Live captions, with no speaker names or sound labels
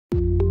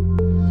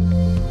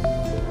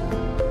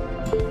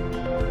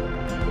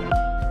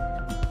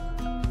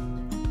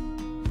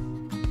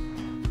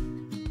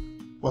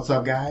What's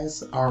up,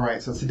 guys? All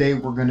right, so today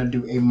we're going to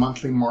do a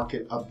monthly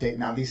market update.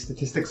 Now, these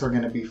statistics are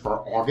going to be for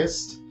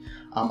August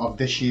of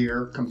this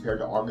year compared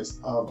to August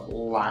of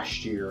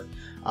last year.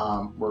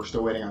 We're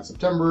still waiting on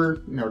September,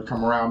 to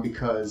come around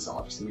because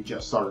obviously we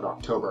just started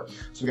October.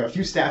 So we got a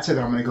few stats here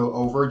that I'm going to go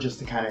over just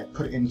to kind of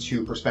put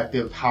into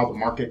perspective how the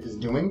market is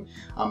doing.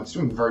 It's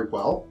doing very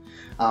well,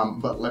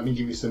 but let me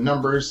give you some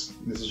numbers.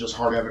 This is just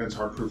hard evidence,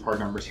 hard proof, hard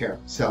numbers here.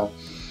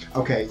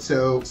 Okay,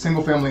 so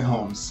single family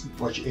homes,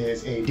 which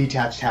is a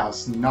detached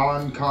house,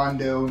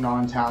 non-condo,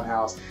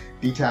 non-townhouse,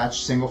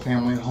 detached single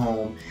family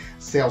home,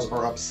 sales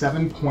are up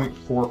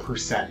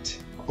 7.4%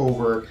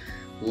 over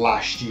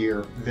last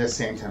year, this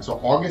same time. So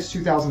August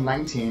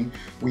 2019,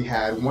 we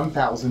had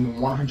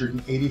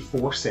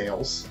 1,184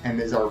 sales, and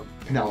these are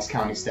Pinellas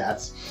County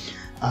stats.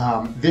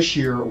 This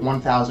year,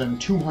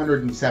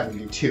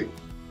 1,272.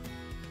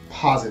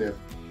 Positive.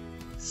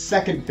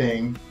 Second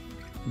thing,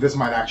 this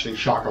might actually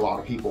shock a lot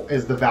of people,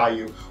 is the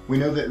value. We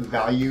know that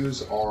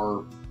values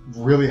are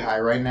really high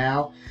right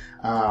now.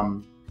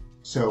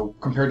 So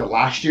compared to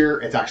last year,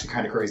 it's actually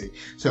kind of crazy.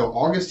 So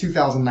August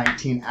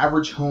 2019,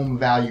 average home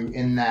value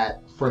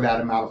for that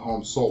amount of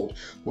homes sold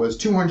was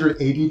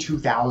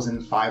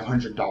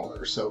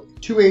 $282,500. So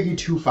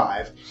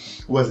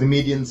 $282,500 was the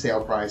median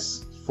sale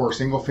price for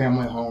single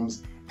family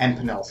homes in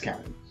Pinellas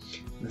County.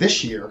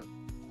 This year,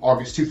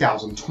 August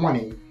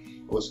 2020,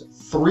 was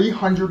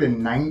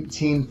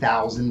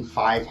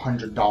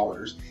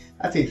 $319,500.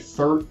 That's a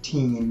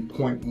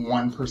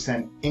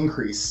 13.1%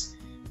 increase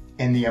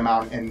in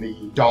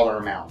the dollar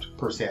amount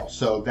per sale.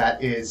 So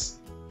that is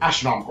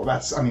astronomical.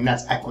 That's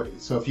equity.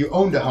 So if you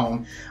owned a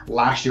home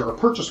last year or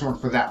purchased one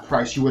for that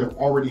price, you would have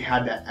already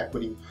had that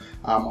equity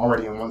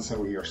already in one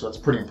single year. So that's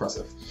pretty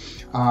impressive.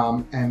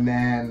 And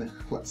then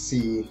let's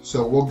see.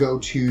 So we'll go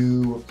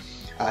to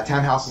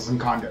townhouses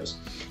and condos.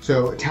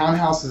 So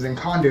townhouses and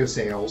condo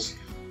sales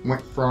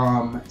went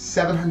from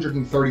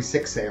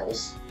 736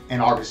 sales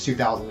in August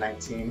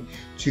 2019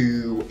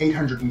 to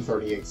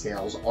 838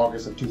 sales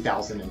August of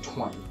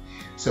 2020.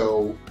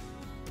 So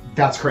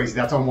that's crazy.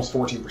 That's almost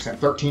 14%,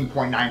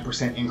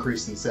 13.9%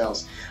 increase in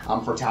sales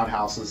for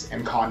townhouses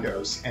and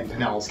condos in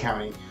Pinellas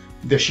County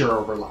this year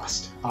over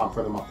last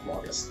for the month of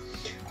August.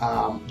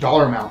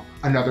 Dollar amount,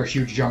 another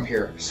huge jump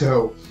here.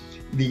 So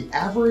the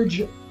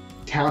average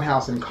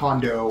townhouse and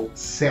condo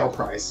sale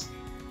price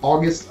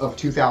August of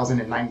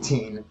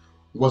 2019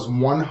 was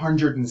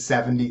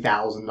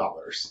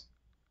 $170,000.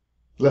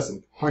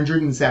 Listen,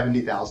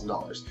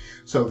 $170,000.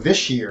 So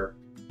this year,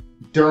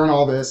 during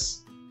all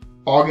this,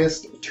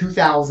 August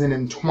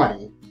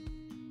 2020,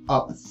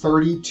 up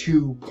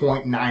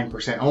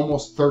 32.9%,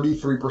 almost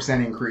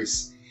 33%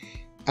 increase,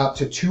 up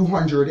to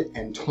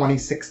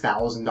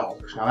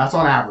 $226,000. Now that's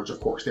on average,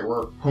 of course. There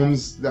were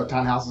homes, the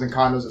townhouses and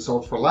condos that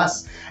sold for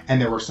less,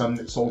 and there were some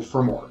that sold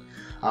for more.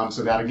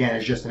 So that again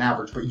is just an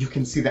average, but you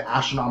can see the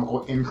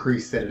astronomical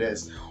increase that it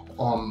is.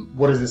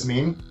 What does this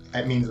mean?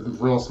 It means that the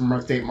real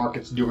estate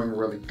market's doing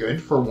really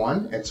good, for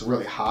one. It's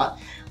really hot.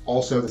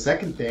 Also, the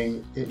second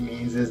thing it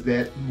means is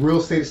that real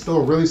estate is still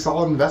a really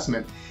solid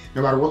investment.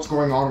 No matter what's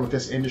going on with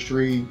this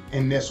industry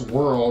in this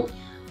world,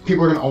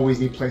 people are going to always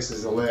need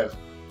places to live.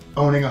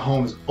 Owning a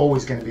home is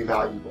always going to be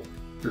valuable.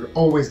 You're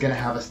always going to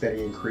have a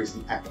steady increase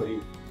in equity.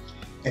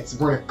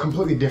 We're in a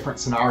completely different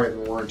scenario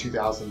than we were in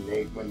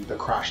 2008 when the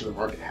crash of the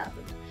market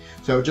happened.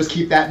 So just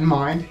keep that in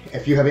mind.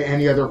 If you have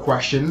any other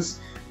questions,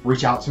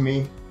 reach out to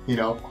me,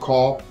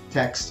 call,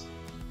 text,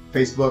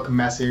 Facebook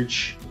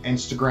message,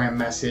 Instagram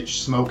message,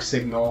 smoke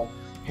signal,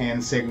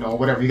 hand signal,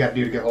 whatever you got to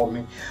do to get hold of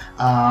me.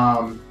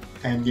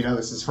 And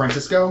this is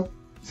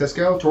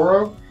Cisco,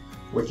 Toro,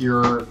 with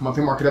your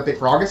monthly market update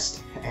for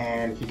August.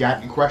 And if you got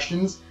any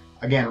questions,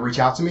 again, reach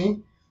out to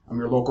me. I'm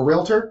your local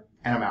realtor,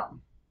 and I'm out.